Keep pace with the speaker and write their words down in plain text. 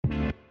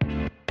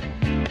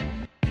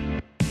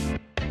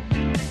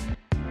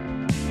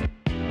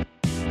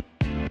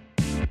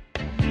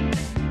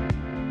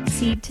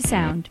Seed to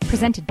Sound,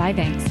 presented by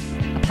Vanks,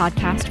 a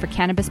podcast for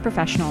cannabis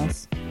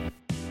professionals.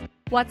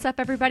 What's up,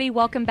 everybody?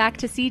 Welcome back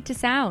to Seed to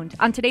Sound.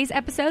 On today's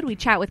episode, we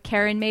chat with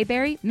Karen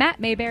Mayberry, Matt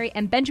Mayberry,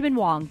 and Benjamin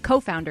Wong,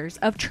 co-founders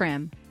of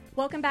Trim.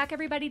 Welcome back,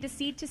 everybody, to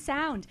Seed to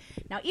Sound.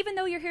 Now, even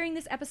though you're hearing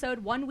this episode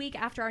 1 week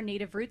after our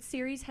Native Roots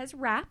series has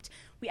wrapped,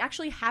 we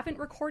actually haven't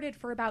recorded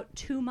for about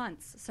 2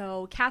 months.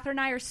 So Catherine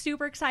and I are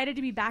super excited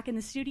to be back in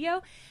the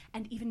studio.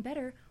 And even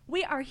better,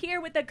 we are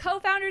here with the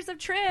co-founders of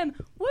Trim.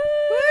 Woo!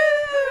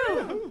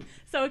 Woo!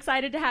 So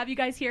excited to have you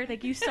guys here.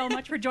 Thank you so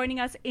much for joining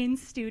us in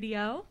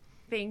studio.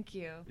 Thank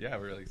you. Yeah,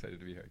 we're really excited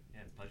to be here.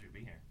 Yeah, it's a pleasure to be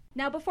here.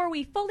 Now, before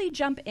we fully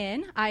jump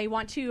in, I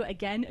want to,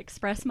 again,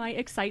 express my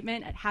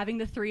excitement at having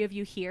the three of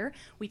you here.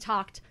 We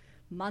talked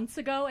months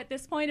ago at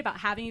this point about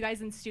having you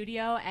guys in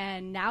studio,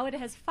 and now it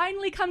has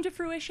finally come to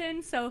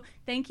fruition. So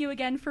thank you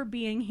again for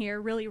being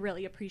here. Really,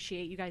 really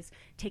appreciate you guys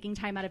taking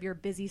time out of your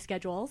busy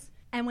schedules.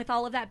 And with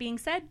all of that being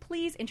said,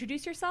 please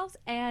introduce yourselves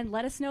and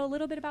let us know a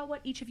little bit about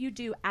what each of you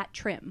do at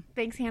Trim.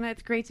 Thanks, Hannah.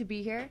 It's great to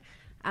be here.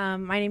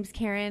 My name's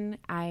Karen.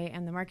 I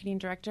am the marketing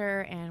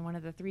director and one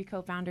of the 3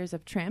 co-founders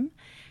of Trim.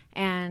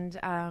 And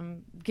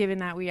given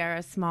that we are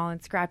a small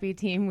and scrappy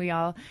team, we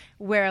all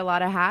wear a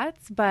lot of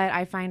hats, but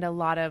I find a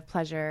lot of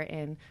pleasure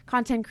in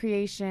content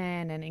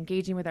creation and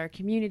engaging with our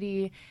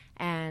community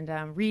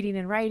and reading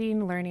and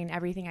writing, learning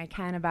everything I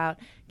can about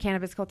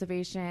cannabis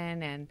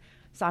cultivation and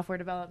software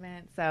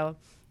development. So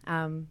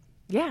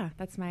yeah,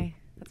 that's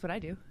what I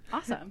do.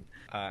 Awesome.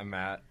 I'm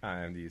Matt.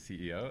 I'm the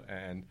CEO,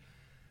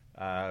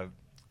 and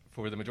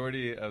for the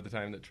majority of the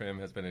time that Trim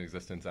has been in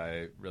existence,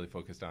 I really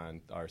focused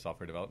on our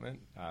software development.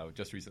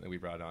 Just recently, we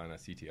brought on a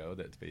CTO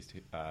that's based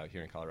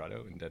here in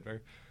Colorado, in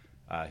Denver.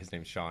 His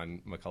name's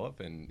Sean McCullough,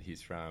 and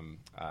he's from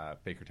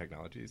Baker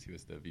Technologies. He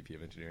was the VP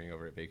of engineering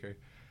over at Baker.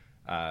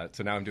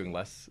 So now I'm doing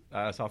less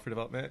software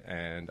development,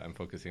 and I'm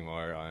focusing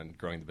more on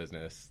growing the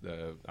business,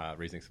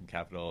 raising some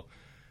capital.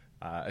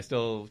 I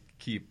still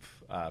keep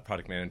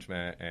product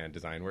management and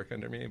design work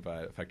under me,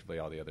 but effectively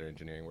all the other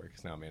engineering work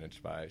is now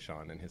managed by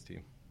Sean and his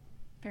team.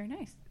 Very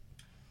nice.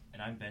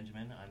 And I'm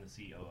Benjamin. I'm the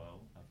COO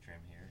of Trim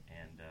here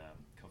and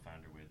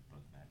co-founder with both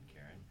Matt and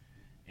Karen.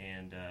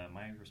 And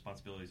my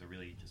responsibilities are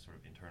really just sort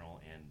of internal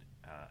and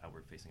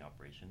outward-facing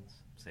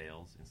operations,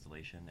 sales,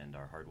 installation, and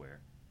our hardware.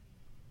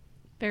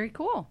 Very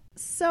cool.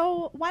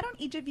 So why don't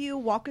each of you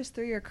walk us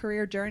through your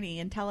career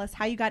journey and tell us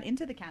how you got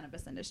into the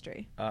cannabis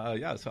industry?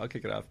 Yeah, so I'll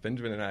kick it off.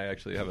 Benjamin and I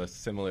actually have a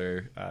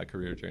similar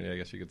career journey, I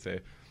guess you could say.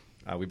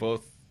 We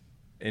both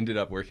ended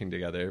up working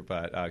together,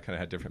 but kind of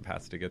had different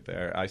paths to get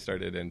there. I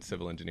started in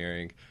civil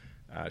engineering.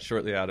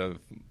 Shortly out of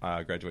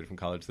graduated from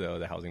college, though,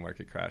 the housing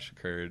market crash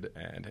occurred,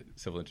 and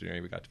civil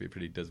engineering got to be a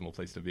pretty dismal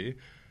place to be.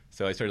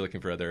 So I started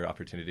looking for other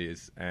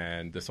opportunities,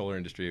 and the solar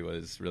industry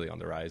was really on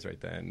the rise right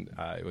then.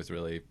 It was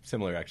really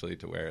similar, actually,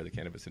 to where the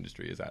cannabis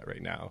industry is at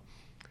right now.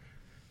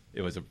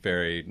 It was a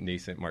very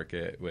nascent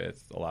market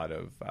with a lot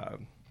of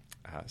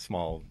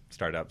small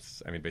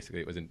startups. I mean,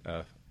 basically, it was an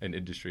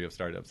industry of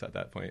startups at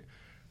that point,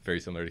 very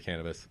similar to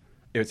cannabis.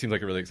 It seemed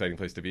like a really exciting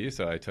place to be,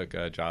 so I took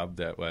a job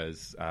that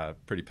was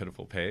pretty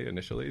pitiful pay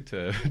initially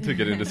to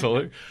get into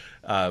solar.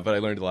 But I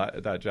learned a lot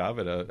at that job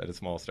at a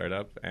small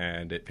startup,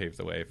 and it paved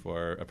the way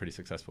for a pretty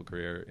successful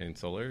career in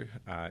solar.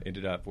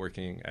 Ended up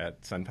working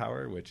at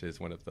SunPower, which is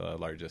one of the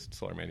largest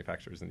solar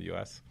manufacturers in the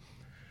U.S.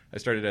 I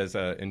started as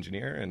an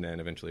engineer and then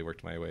eventually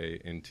worked my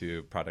way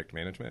into product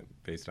management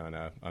based on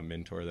a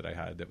mentor that I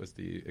had that was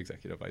the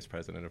executive vice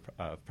president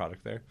of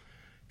product there.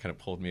 Kind of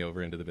pulled me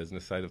over into the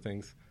business side of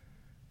things.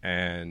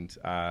 And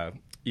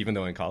even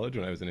though in college,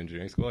 when I was in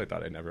engineering school, I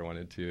thought I never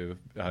wanted to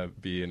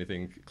be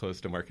anything close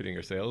to marketing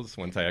or sales,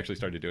 once I actually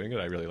started doing it,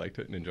 I really liked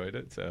it and enjoyed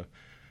it. So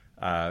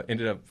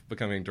ended up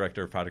becoming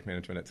director of product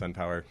management at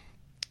SunPower.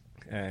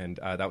 And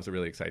that was a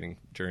really exciting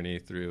journey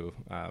through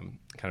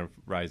kind of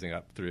rising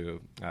up through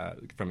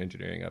from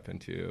engineering up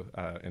into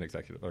an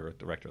executive or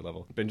director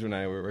level. Benjamin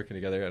and I were working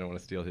together. I don't want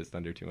to steal his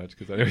thunder too much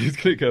because I know he's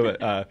going to go.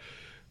 But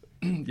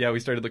yeah, we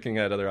started looking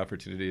at other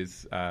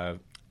opportunities.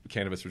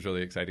 Cannabis was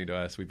really exciting to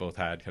us. We both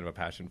had kind of a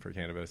passion for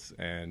cannabis.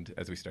 And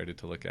as we started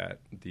to look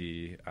at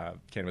the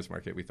cannabis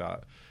market, we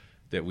thought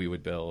that we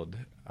would build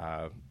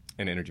an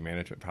energy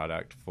management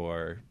product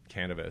for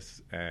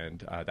cannabis.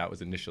 And that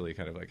was initially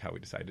kind of like how we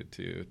decided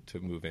to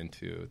move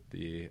into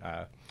the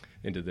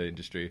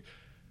industry.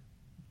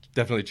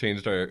 Definitely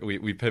changed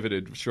we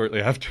pivoted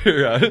shortly after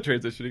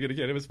transitioning into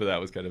cannabis, but that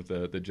was kind of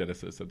the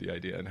genesis of the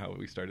idea and how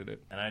we started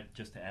it. And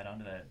just to add on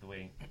to that, the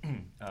way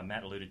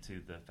Matt alluded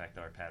to the fact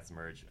that our paths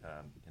merged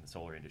in the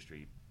solar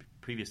industry.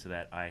 Previous to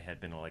that, I had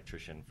been an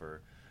electrician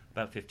for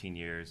about 15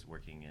 years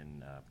working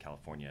in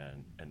California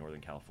and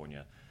Northern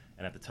California.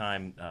 And at the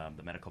time,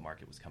 the medical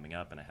market was coming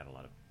up, and I had a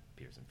lot of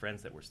peers and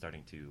friends that were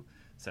starting to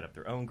set up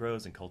their own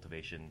grows and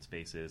cultivation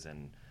spaces,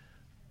 and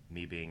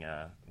me being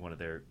one of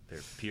their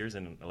peers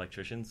and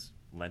electricians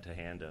lent a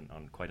hand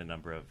on quite a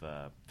number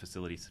of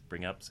facility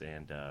spring-ups,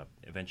 and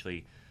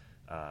eventually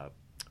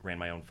ran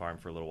my own farm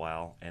for a little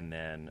while, and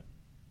then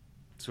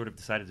sort of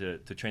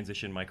decided to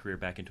transition my career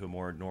back into a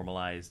more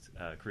normalized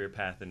career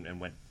path, and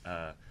went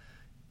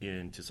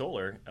into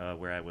solar,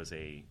 where I was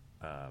a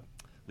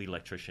lead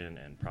electrician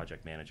and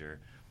project manager,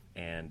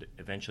 and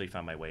eventually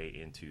found my way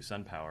into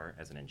SunPower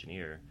as an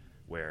engineer,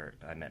 where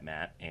I met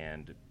Matt.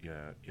 And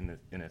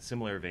in a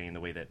similar vein, the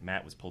way that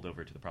Matt was pulled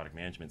over to the product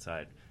management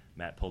side,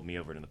 Matt pulled me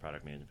over to the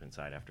product management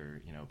side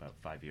after about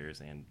 5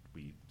 years, and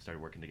we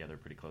started working together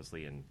pretty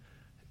closely and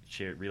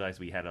realized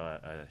we had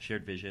a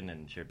shared vision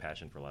and shared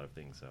passion for a lot of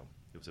things. So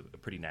it was a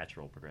pretty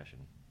natural progression.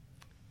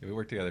 Yeah, we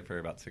worked together for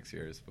about 6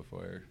 years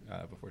before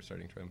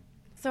starting Trim.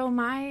 So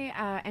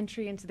my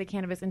entry into the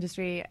cannabis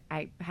industry,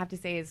 I have to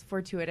say, is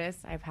fortuitous.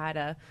 I've had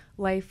a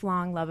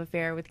lifelong love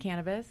affair with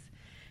cannabis.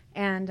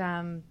 And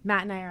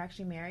Matt and I are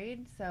actually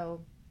married.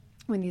 So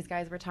when these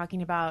guys were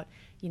talking about,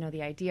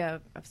 the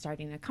idea of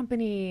starting a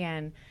company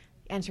and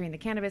entering the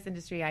cannabis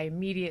industry, I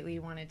immediately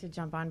wanted to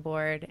jump on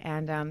board.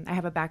 And I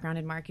have a background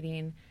in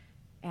marketing.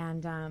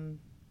 And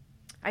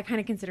I kind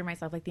of consider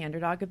myself like the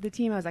underdog of the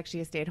team. I was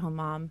actually a stay-at-home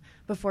mom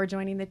before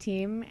joining the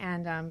team.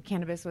 And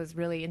cannabis was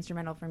really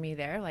instrumental for me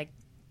there, like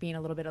being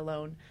a little bit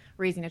alone,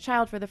 raising a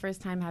child for the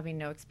first time, having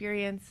no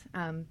experience.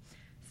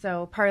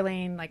 So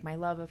parlaying like my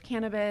love of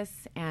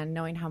cannabis and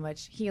knowing how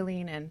much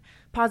healing and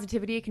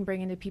positivity it can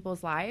bring into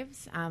people's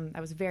lives,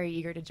 I was very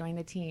eager to join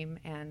the team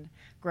and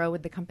grow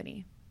with the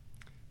company.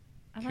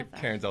 I love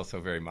that. Karen's also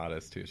very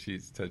modest, too.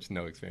 She's such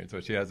no experience.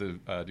 But she has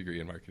a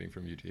degree in marketing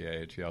from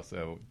UGA, and she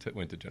also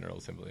went to General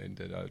Assembly and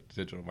did a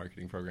digital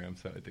marketing program.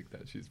 So I think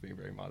that she's being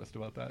very modest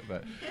about that.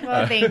 But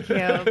well, thank you.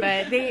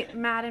 But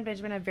Matt and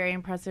Benjamin have very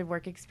impressive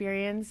work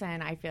experience,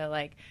 and I feel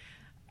like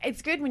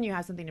it's good when you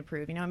have something to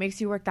prove. It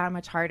makes you work that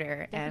much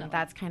harder. Definitely. And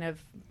that's kind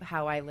of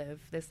how I live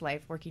this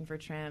life, working for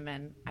Trim,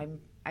 and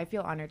I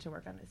feel honored to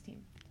work on this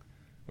team.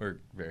 we're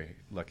very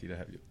lucky to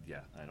have you. Yeah,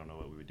 I don't know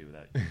what we would do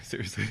without you.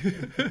 Seriously.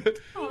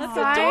 Oh, that's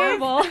Aww.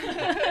 adorable.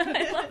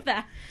 I love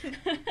that.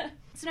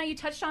 So now you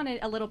touched on it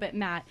a little bit,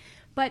 Matt,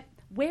 but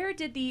where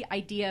did the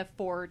idea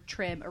for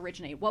Trim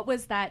originate? What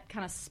was that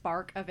kind of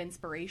spark of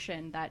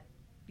inspiration that,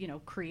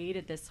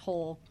 created this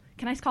whole...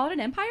 Can I call it an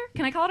empire?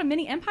 Can I call it a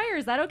mini empire?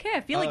 Is that okay?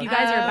 I feel like you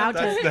guys are about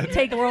to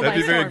take the world by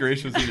storm. That'd be very storm.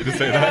 gracious of you to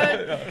say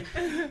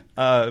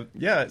that.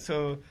 Yeah,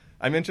 so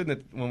I mentioned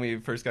that when we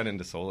first got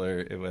into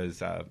solar, it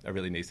was a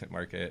really nascent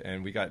market,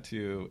 and we got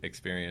to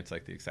experience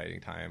the exciting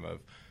time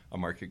of a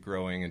market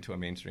growing into a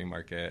mainstream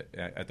market.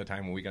 At the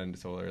time when we got into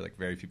solar,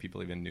 very few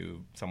people even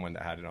knew someone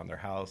that had it on their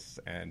house,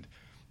 and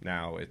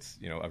now it's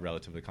a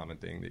relatively common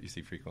thing that you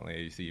see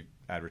frequently. You see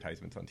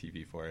advertisements on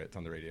TV for it. It's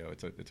on the radio.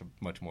 It's a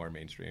much more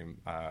mainstream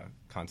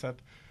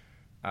concept.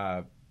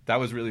 That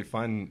was really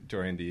fun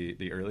during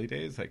the early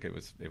days. It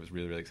was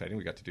really, really exciting.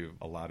 We got to do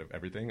a lot of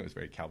everything. It was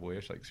very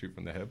cowboyish, shoot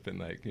from the hip,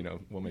 and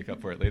we'll make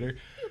up for it later.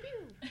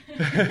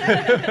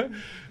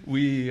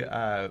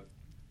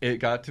 It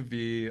got to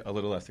be a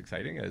little less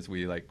exciting as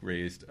we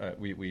raised.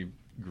 We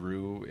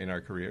grew in our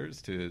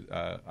careers to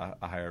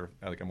a higher,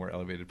 a more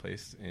elevated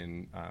place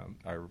in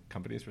our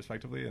companies,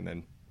 respectively, and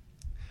then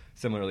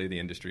similarly, the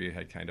industry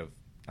had kind of.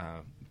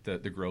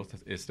 The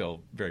growth is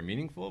still very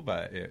meaningful,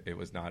 but it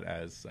was not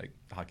as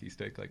hockey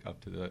stick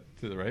up to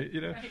the right,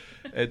 Right.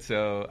 And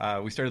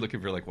so we started looking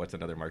for what's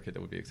another market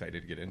that would be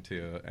excited to get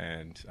into,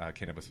 and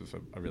cannabis was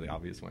a really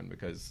obvious one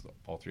because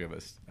all three of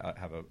us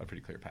have a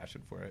pretty clear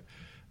passion for it.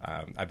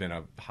 I've been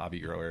a hobby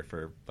grower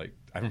for I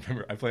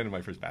remember I planted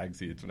my first bag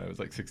seeds when I was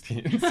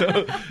 16,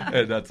 so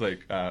and that's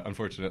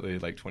unfortunately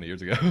 20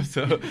 years ago.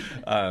 So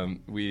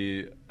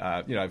we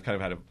I've kind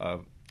of had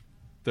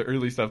the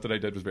early stuff that I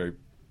did was very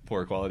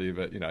poor quality,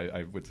 but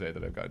I would say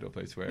that I've gotten to a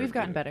place where we've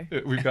gotten better.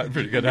 We've gotten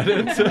pretty good at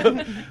it.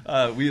 So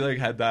we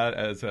had that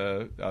as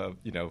an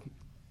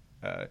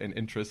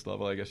interest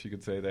level, I guess you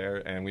could say there,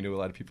 and we knew a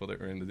lot of people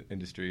that were in the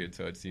industry, and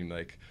so it seemed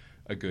like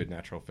a good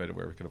natural fit of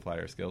where we could apply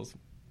our skills.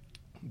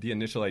 The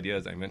initial idea,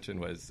 as I mentioned,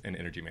 was an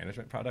energy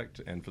management product,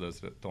 and for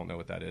those that don't know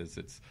what that is,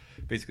 it's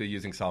basically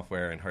using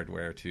software and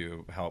hardware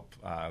to help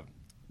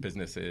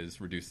businesses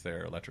reduce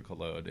their electrical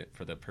load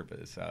for the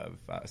purpose of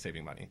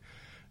saving money.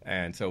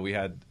 And so we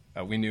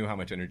knew how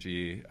much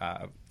energy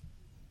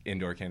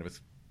indoor cannabis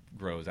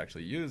grows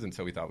actually use, and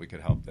so we thought we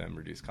could help them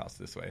reduce costs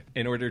this way.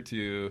 In order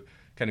to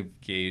kind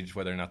of gauge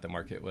whether or not the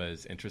market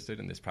was interested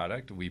in this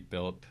product, we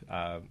built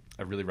a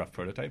really rough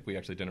prototype. We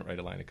actually didn't write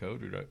a line of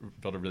code. We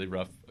built a really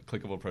rough,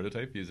 clickable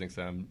prototype using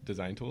some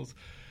design tools.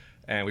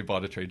 And we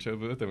bought a trade show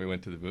booth, and we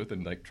went to the booth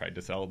and tried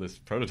to sell this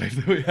prototype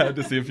that we had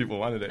to see if people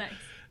wanted it. Nice.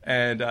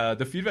 And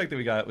the feedback that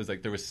we got was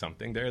there was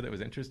something there that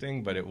was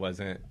interesting, but it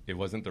wasn't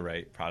the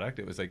right product.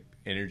 It was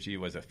energy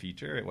was a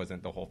feature. It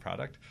wasn't the whole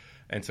product.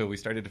 And so we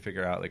started to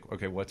figure out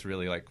okay, what's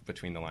really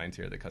between the lines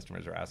here that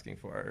customers are asking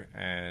for.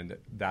 And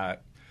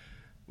that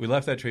we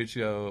left that trade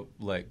show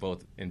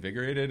both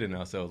invigorated and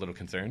also a little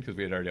concerned because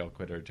we had already all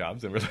quit our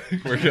jobs and we're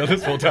working on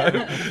this full time.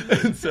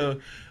 And so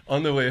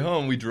on the way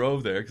home, we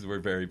drove there because we're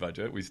very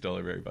budget. We still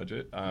are very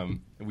budget.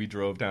 We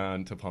drove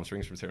down to Palm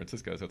Springs from San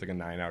Francisco, so it's a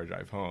 9-hour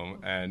drive home.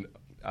 And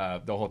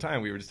the whole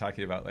time we were just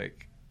talking about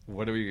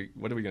what are we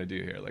going to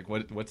do here?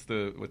 What's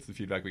the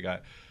feedback we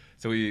got?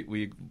 So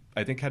we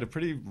I think had a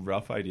pretty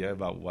rough idea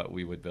about what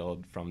we would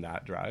build from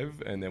that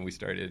drive, and then we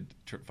started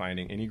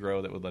finding any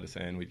grower that would let us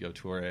in. We'd go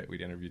tour it.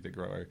 We'd interview the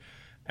grower,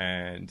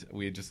 and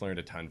we just learned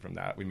a ton from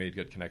that. We made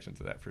good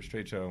connections at that first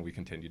trade show, and we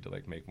continued to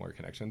like make more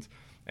connections.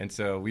 And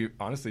so we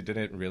honestly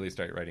didn't really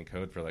start writing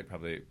code for like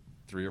probably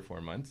 3 or 4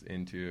 months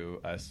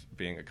into us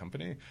being a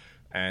company.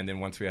 And then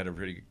once we had a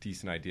pretty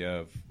decent idea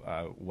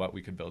of what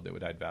we could build that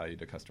would add value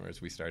to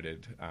customers, we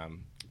started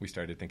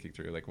thinking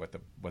through like what the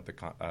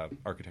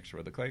architecture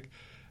would look like,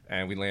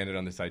 and we landed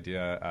on this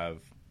idea of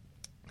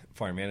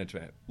farm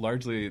management.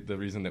 Largely, the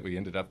reason that we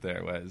ended up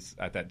there was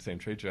at that same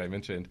trade show I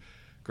mentioned,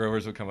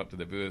 growers would come up to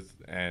the booth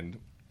and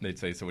they'd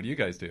say, "So what do you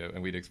guys do?"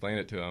 And we'd explain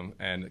it to them,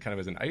 and kind of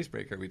as an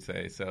icebreaker, we'd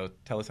say, "So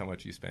tell us how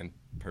much you spend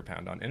per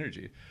pound on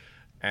energy."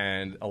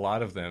 And a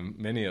lot of them,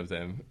 many of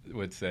them,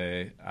 would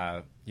say,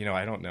 I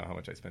don't know how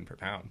much I spend per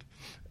pound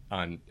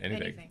on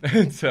anything.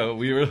 And so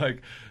we were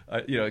like,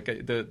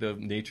 the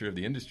nature of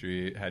the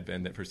industry had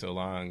been that for so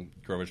long,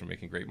 growers were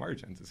making great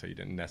margins, and so you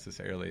didn't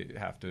necessarily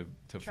have to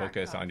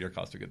focus on your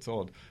cost of goods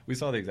sold. We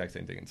saw the exact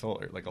same thing in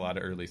solar. Like a lot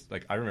of early,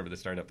 like I remember the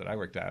startup that I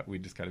worked at,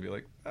 we'd just kind of be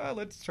like,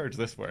 let's charge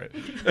this for it.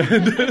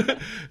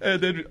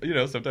 and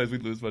then, sometimes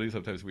we'd lose money,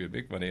 sometimes we would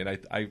make money. And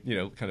I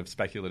kind of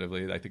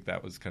speculatively, I think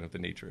that was kind of the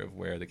nature of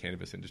where the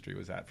cannabis industry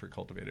was at for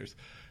cultivators.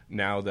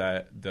 Now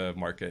that the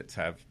markets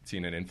have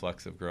seen an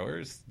influx of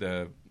growers,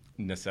 the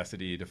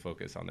necessity to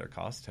focus on their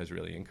cost has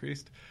really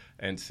increased.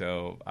 And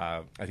so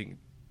I think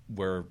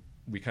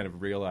we kind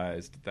of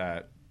realized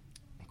that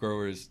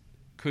growers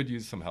could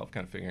use some help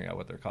kind of figuring out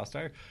what their costs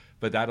are.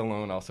 But that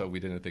alone also we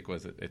didn't think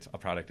it's a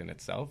product in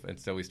itself. And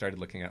so we started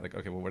looking at like,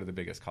 okay, well, what are the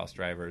biggest cost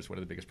drivers? What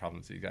are the biggest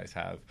problems that you guys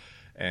have?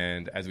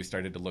 And as we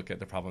started to look at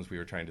the problems we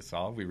were trying to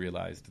solve, we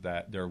realized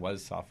that there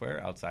was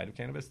software outside of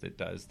cannabis that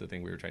does the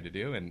thing we were trying to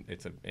do. And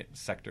it's a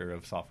sector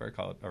of software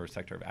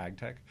sector of ag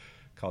tech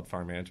called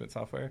farm management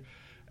software.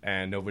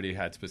 And nobody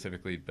had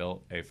specifically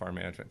built a farm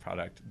management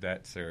product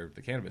that served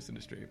the cannabis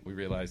industry. We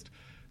realized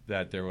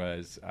that there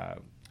was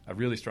a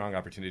really strong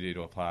opportunity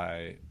to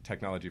apply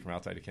technology from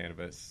outside of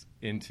cannabis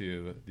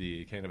into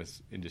the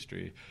cannabis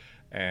industry.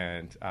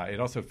 And it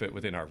also fit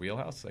within our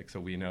wheelhouse. So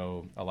we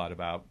know a lot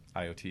about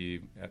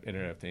IoT,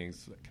 Internet of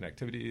Things,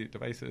 connectivity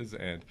devices,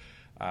 and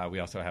we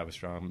also have a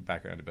strong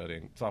background in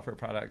building software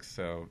products.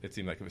 So it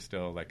seemed like it was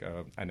still like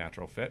a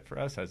natural fit for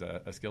us as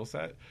a skill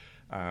set.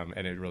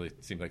 And it really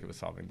seemed like it was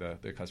solving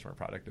the customer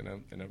product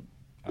in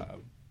a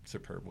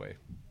superb way.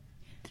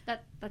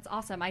 That's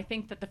awesome. I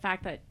think that the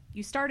fact that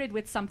you started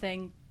with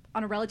something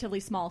on a relatively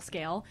small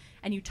scale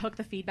and you took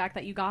the feedback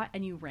that you got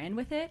and you ran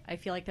with it. I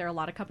feel like there are a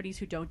lot of companies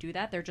who don't do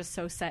that. They're just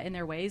so set in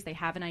their ways. They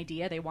have an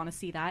idea. They want to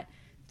see that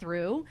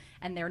through,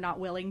 and they're not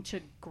willing to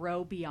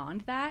grow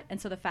beyond that. And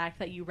so the fact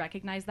that you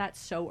recognize that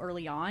so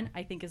early on,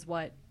 I think is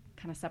what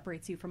kind of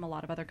separates you from a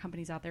lot of other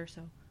companies out there.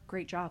 So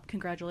great job.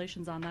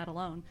 Congratulations on that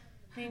alone.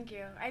 Thank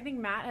you. I think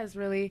Matt has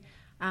really,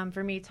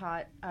 for me,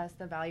 taught us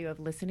the value of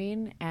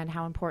listening and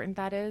how important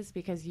that is,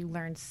 because you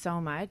learn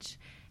so much.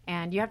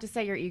 And you have to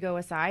set your ego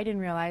aside and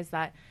realize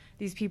that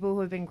these people who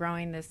have been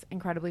growing this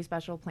incredibly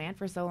special plant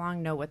for so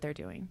long know what they're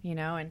doing,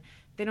 and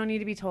they don't need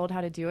to be told how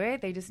to do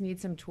it. They just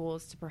need some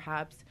tools to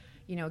perhaps,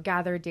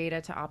 gather data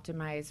to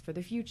optimize for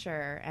the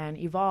future and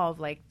evolve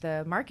like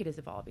the market is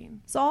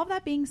evolving. So all of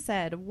that being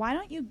said, why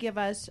don't you give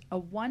us a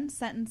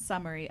 1-sentence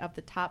summary of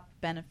the top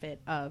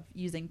benefit of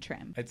using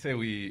Trim? I'd say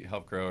we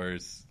help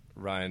growers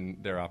run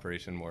their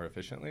operation more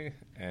efficiently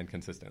and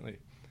consistently.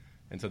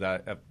 And so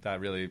that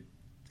really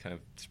kind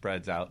of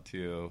spreads out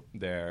to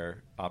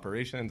their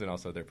operations and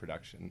also their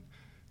production.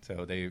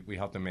 So we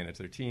help them manage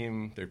their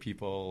team, their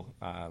people.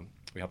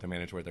 We help them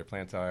manage where their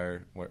plants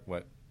are,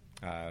 what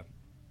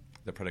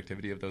the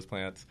productivity of those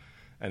plants,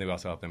 and we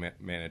also help them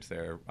manage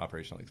their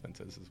operational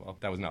expenses as well.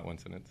 That was not one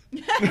sentence.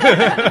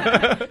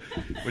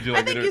 Would you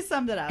like I think you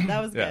summed it up.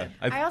 That was good.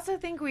 I also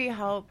think we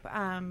help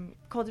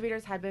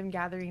cultivators had been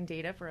gathering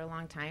data for a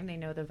long time. They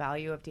know the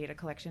value of data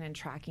collection and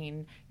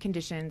tracking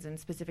conditions and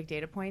specific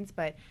data points,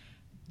 but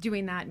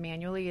doing that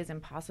manually is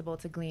impossible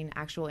to glean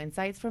actual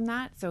insights from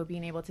that. So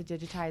being able to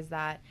digitize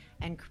that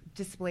and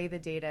display the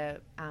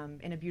data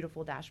in a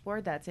beautiful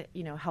dashboard that's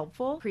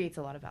helpful creates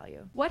a lot of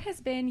value. What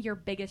has been your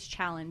biggest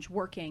challenge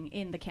working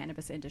in the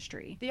cannabis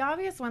industry? The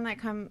obvious one that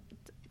comes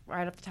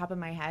right off the top of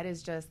my head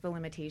is just the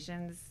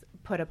limitations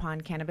put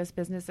upon cannabis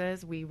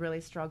businesses. We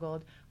really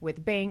struggled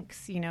with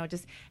banks,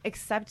 just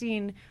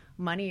accepting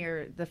money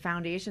or the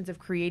foundations of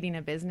creating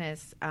a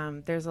business.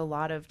 There's a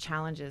lot of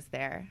challenges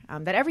there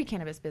that every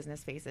cannabis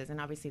business faces.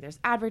 And obviously there's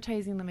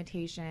advertising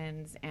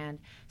limitations and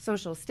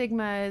social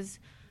stigmas.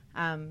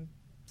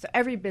 So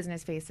every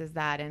business faces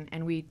that.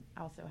 And we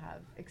also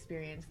have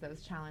experienced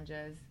those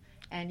challenges.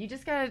 And you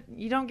just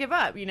you don't give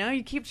up,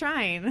 you keep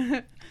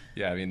trying.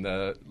 Yeah, I mean,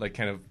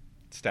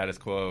 status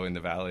quo in the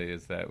Valley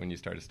is that when you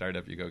start a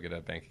startup, you go get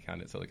a bank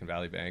account at Silicon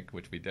Valley Bank,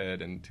 which we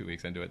did, and 2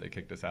 weeks into it, they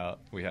kicked us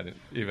out. We hadn't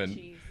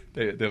even...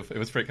 it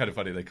was kind of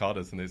funny. They called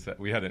us, and they said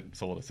we hadn't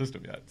sold a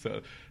system yet.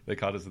 So they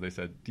called us, and they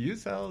said, do you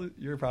sell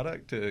your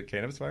product to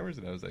cannabis farmers?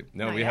 And I was like,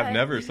 no, Not we yet. have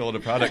never sold a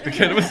product to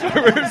cannabis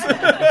farmers.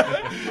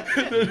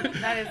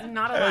 That is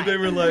not a lie. And they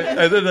were like,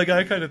 and then the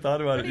guy kind of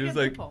thought about it. He was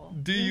like,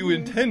 do you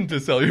intend to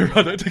sell your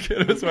product to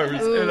cannabis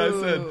farmers? And I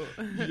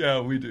said,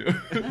 yeah, we do.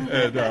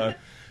 And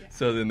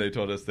so then they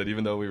told us that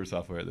even though we were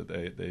software, that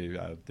they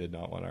did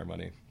not want our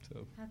money.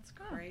 So That's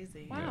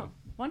crazy. Wow. Yeah.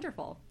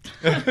 Wonderful.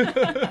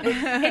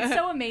 It's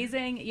so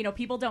amazing. You know,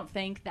 people don't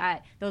think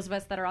that those of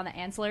us that are on the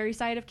ancillary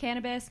side of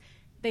cannabis,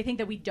 they think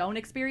that we don't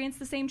experience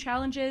the same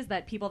challenges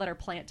that people that are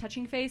plant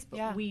touching face,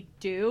 but we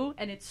do,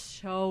 and it's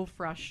so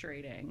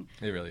frustrating.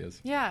 it really is.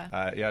 Yeah.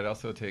 I'd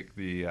also take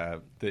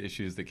the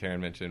issues that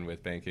Karen mentioned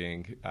with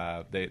banking.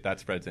 That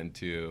spreads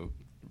into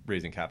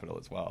raising capital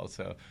as well.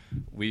 So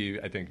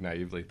I think,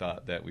 naively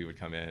thought that we would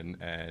come in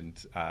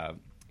and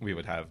we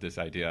would have this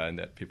idea and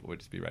that people would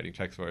just be writing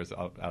checks for us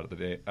out of the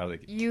day.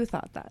 You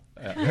thought that.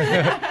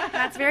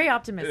 That's very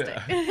optimistic.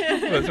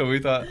 Yeah. So we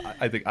thought,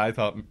 I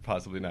thought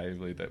possibly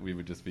naively that we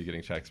would just be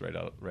getting checks right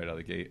out of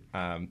the gate.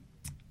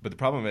 But the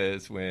problem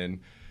is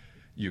when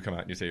you come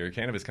out and you say you're a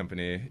cannabis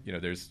company, you know,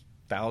 there's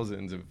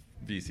thousands of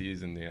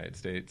VCs in the United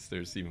States.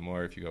 There's even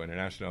more if you go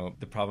international.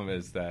 The problem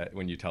is that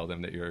when you tell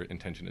them that your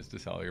intention is to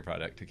sell your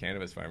product to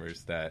cannabis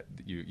farmers, that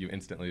you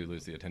instantly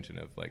lose the attention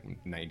of like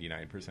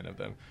 99% of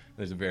them.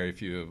 There's very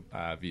few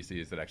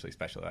VCs that actually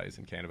specialize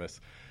in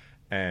cannabis.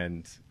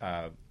 And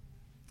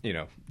you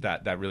know,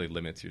 that really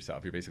limits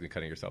yourself. You're basically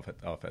cutting yourself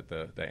off at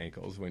the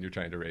ankles when you're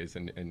trying to raise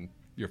and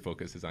your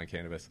focus is on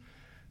cannabis.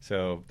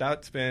 So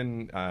that's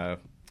been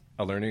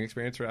a learning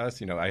experience for us.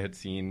 You know, I had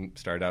seen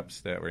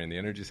startups that were in the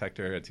energy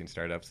sector. I'd seen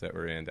startups that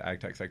were in the ag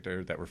tech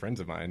sector that were friends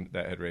of mine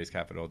that had raised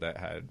capital that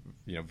had,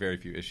 you know, very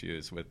few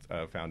issues with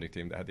a founding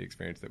team that had the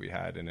experience that we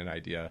had and an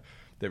idea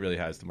that really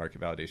has the market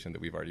validation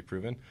that we've already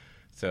proven.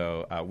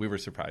 So we were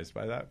surprised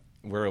by that.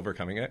 We're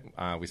overcoming it.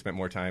 We spent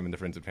more time in the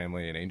friends and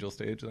family and angel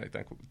stage than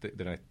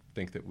I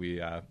think that we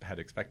had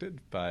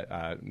expected.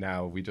 But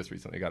now we just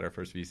recently got our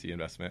first VC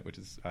investment, which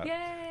is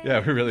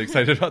we're really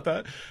excited about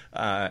that,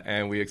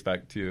 and we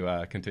expect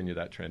to continue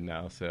that trend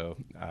now. So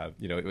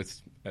you know, it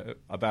was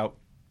about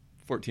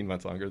 14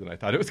 months longer than I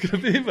thought it was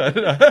going to be, but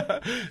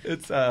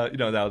it's you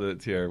know, now that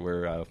it's here,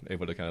 we're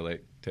able to kind of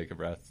like take a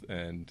breath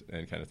and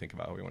kind of think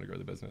about how we want to grow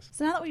the business.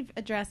 So now that we've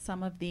addressed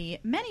some of the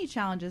many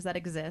challenges that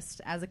exist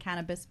as a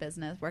cannabis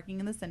business working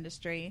in this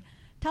industry,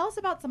 tell us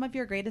about some of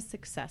your greatest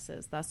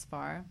successes thus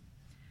far.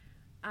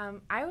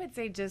 I would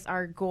say just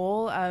our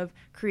goal of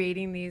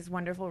creating these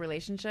wonderful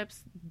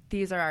relationships,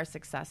 these are our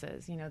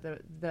successes. You know,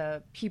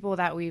 the people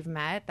that we've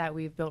met, that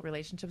we've built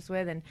relationships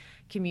with, and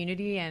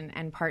community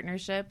and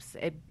partnerships,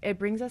 it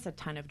brings us a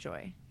ton of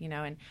joy, you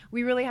know, and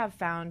we really have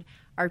found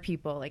our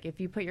people. Like,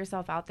 if you put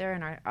yourself out there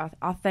and are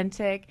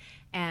authentic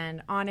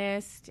and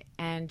honest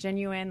and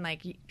genuine,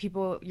 like,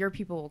 your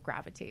people will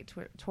gravitate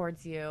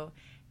towards you.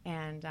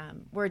 And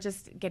we're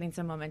just getting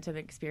some momentum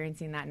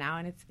experiencing that now,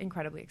 and it's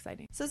incredibly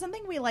exciting. So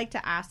something we like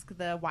to ask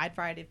the wide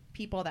variety of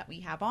people that we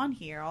have on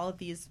here, all of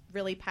these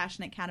really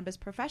passionate cannabis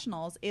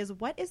professionals, is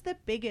what is the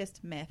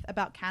biggest myth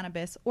about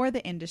cannabis or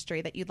the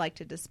industry that you'd like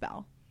to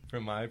dispel?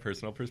 From my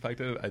personal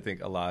perspective, I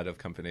think a lot of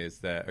companies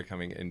that are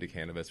coming into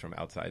cannabis from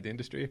outside the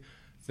industry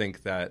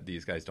think that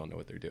these guys don't know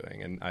what they're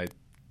doing. And I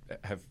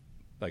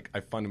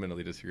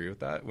fundamentally disagree with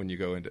that. When you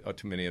go into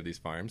to many of these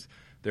farms,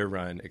 they're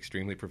run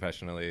extremely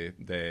professionally.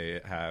 They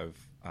have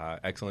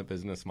excellent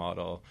business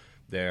model.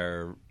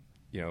 They're,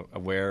 you know,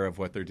 aware of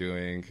what they're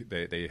doing.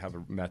 They have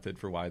a method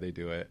for why they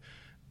do it.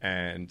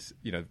 And,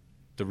 you know,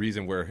 the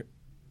reason we're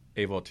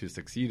able to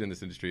succeed in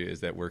this industry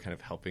is that we're kind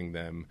of helping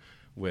them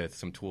with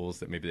some tools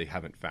that maybe they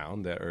haven't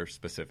found that are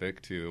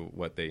specific to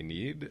what they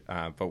need.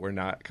 But we're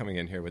not coming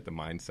in here with the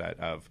mindset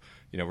of,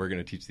 you know, we're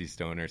going to teach these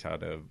stoners how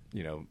to,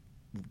 you know,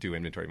 do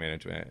inventory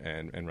management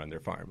and run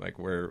their farm. Like,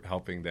 we're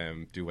helping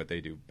them do what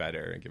they do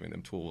better and giving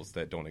them tools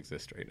that don't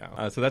exist right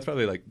now. So that's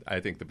probably, like, I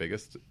think the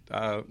biggest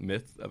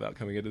myth about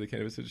coming into the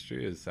cannabis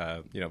industry is,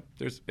 you know,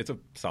 it's a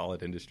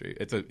solid industry.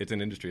 It's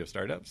an industry of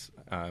startups,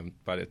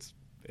 but it's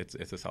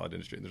a solid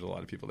industry, and there's a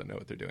lot of people that know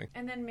what they're doing.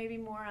 And then maybe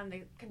more on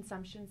the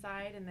consumption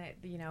side and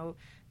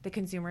the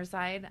consumer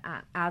side.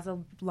 As a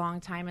long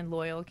time and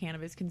loyal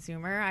cannabis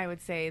consumer, I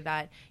would say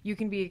that you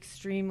can be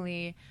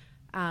extremely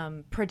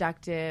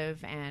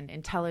productive and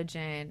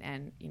intelligent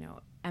and, you know,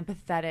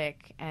 empathetic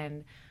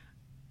and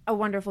a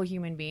wonderful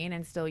human being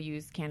and still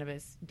use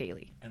cannabis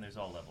daily. And there's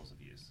all levels of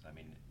use. I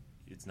mean,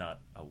 it's not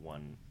a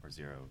 1 or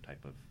 0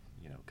 type of,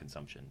 you know,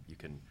 consumption.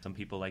 Some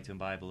people like to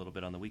imbibe a little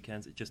bit on the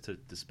weekends, just to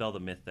dispel the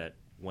myth that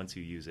once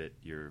you use it,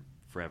 you're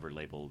forever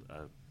labeled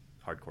a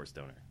hardcore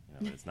stoner.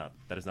 You know,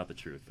 that is not the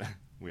truth.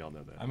 We all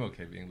know that. I'm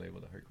okay being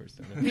labeled a hardcore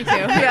stoner. Me too.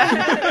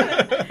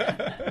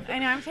 Yeah. I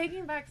know. I'm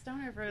taking back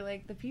stoner for,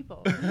 like, the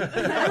people. Like,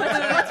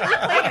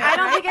 I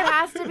don't think it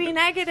has to be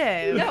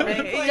negative. No,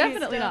 like,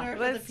 definitely not.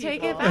 Let's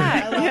take it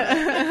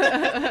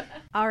back.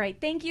 All right.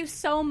 Thank you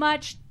so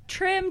much,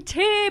 Trim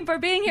team for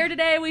being here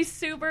today. We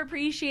super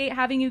appreciate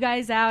having you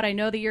guys out. I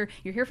know that you're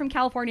here from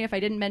California, if I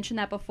didn't mention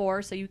that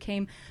before, so you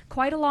came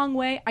quite a long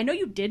way. I know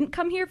you didn't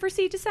come here for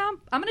Seed to Sound.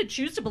 I'm going to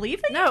choose to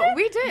believe that you did.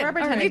 We did. We're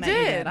pretending We that you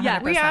did. did,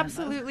 Yeah, we 100%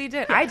 absolutely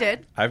did. I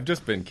did. I've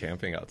just been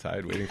camping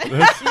outside waiting for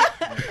this.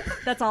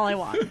 That's all I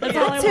want. That's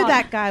all I That's want. who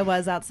that guy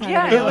was outside.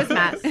 Yeah, it was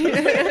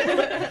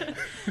Matt.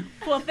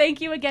 Well, thank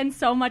you again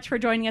so much for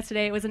joining us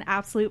today. It was an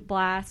absolute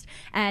blast.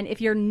 And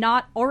if you're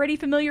not already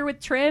familiar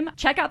with Trim,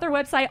 check out their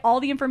website. All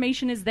the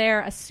information is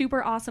there. A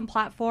super awesome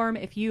platform.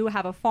 If you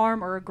have a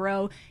farm or a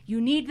grow,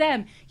 you need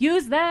them.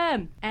 Use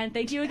them. And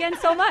thank you again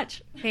so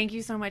much. Thank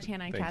you so much,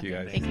 Hannah and Thank you,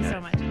 Catherine. guys. Thank you so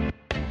much.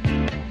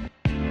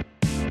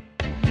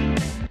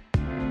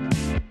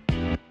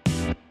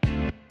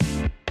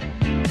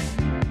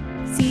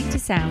 Seed to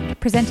Sound,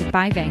 presented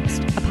by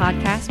Vangst, a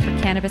podcast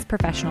for cannabis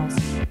professionals.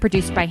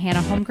 Produced by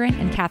Hannah Holmgren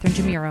and Catherine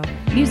Jamiro.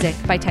 Music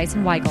by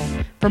Tyson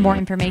Weigel. For more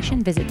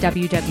information, visit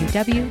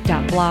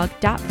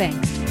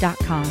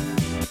www.blog.vangst.com.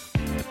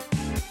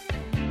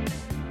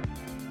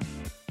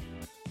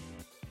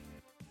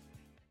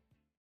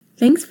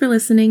 Thanks for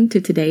listening to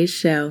today's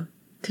show.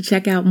 To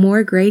check out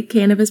more great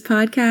cannabis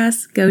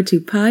podcasts, go to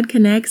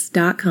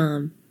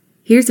podconnects.com.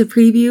 Here's a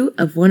preview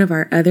of one of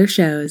our other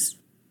shows.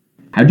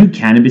 How do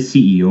cannabis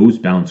CEOs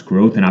balance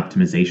growth and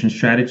optimization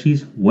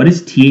strategies? What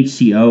is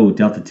THCO,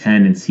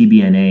 Delta-10, and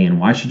CBNA, and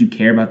why should you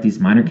care about these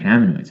minor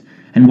cannabinoids?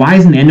 And why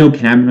isn't the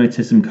endocannabinoid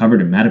system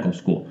covered in medical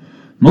school?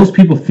 Most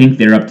people think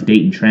they're up to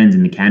date in trends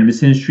in the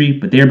cannabis industry,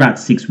 but they're about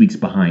 6 weeks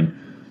behind.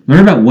 Learn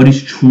about what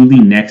is truly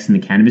next in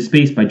the cannabis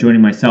space by joining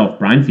myself,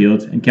 Brian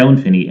Fields, and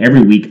Kellen Finney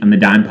every week on the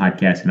Dime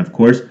Podcast, and of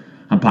course,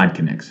 on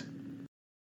PodConnects.